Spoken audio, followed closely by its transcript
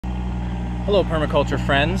Hello permaculture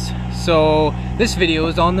friends. So this video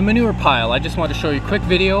is on the manure pile. I just want to show you a quick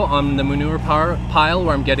video on the manure pile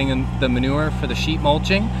where I'm getting the manure for the sheep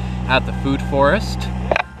mulching at the food forest.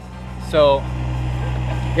 So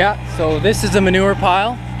yeah, so this is the manure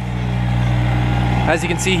pile. As you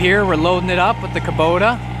can see here, we're loading it up with the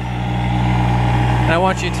Kubota. And I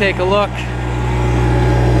want you to take a look.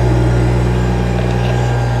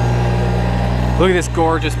 Look at this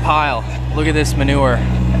gorgeous pile. Look at this manure.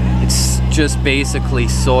 It's just basically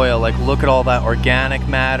soil. Like, look at all that organic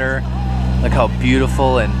matter. Look how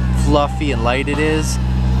beautiful and fluffy and light it is.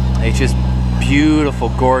 It's just beautiful,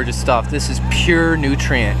 gorgeous stuff. This is pure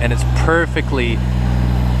nutrient, and it's perfectly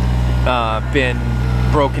been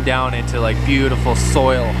broken down into like beautiful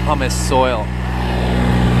soil, humus soil.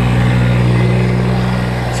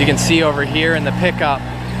 So you can see over here in the pickup,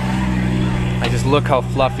 I just look how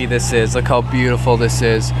fluffy this is. Look how beautiful this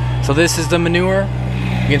is. So this is the manure.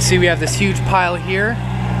 You can see we have this huge pile here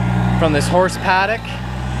from this horse paddock.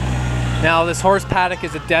 Now this horse paddock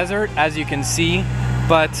is a desert, as you can see,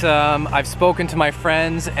 but I've spoken to my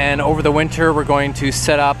friends, and over the winter we're going to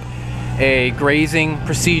set up a grazing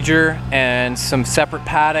procedure and some separate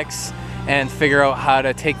paddocks and figure out how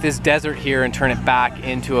to take this desert here and turn it back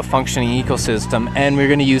into a functioning ecosystem. And we're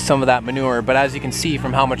going to use some of that manure, but as you can see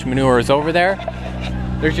from how much manure is over there,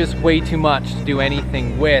 there's just way too much to do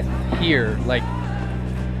anything with here. Like,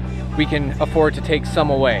 we can afford to take some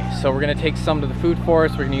away. So we're going to take some to the food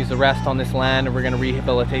forest, we're going to use the rest on this land, and we're going to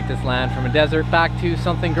rehabilitate this land from a desert back to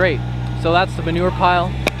something great. So that's the manure pile.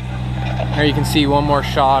 Here you can see one more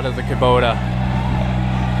shot of the Kubota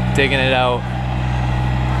digging it out.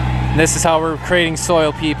 And this is how we're creating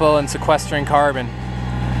soil, people, and sequestering carbon.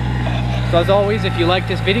 So as always, if you like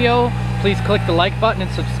this video, please click the like button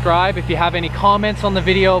and subscribe. If you have any comments on the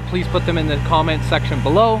video, please put them in the comment section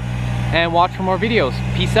below, and watch for more videos.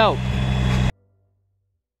 Peace out.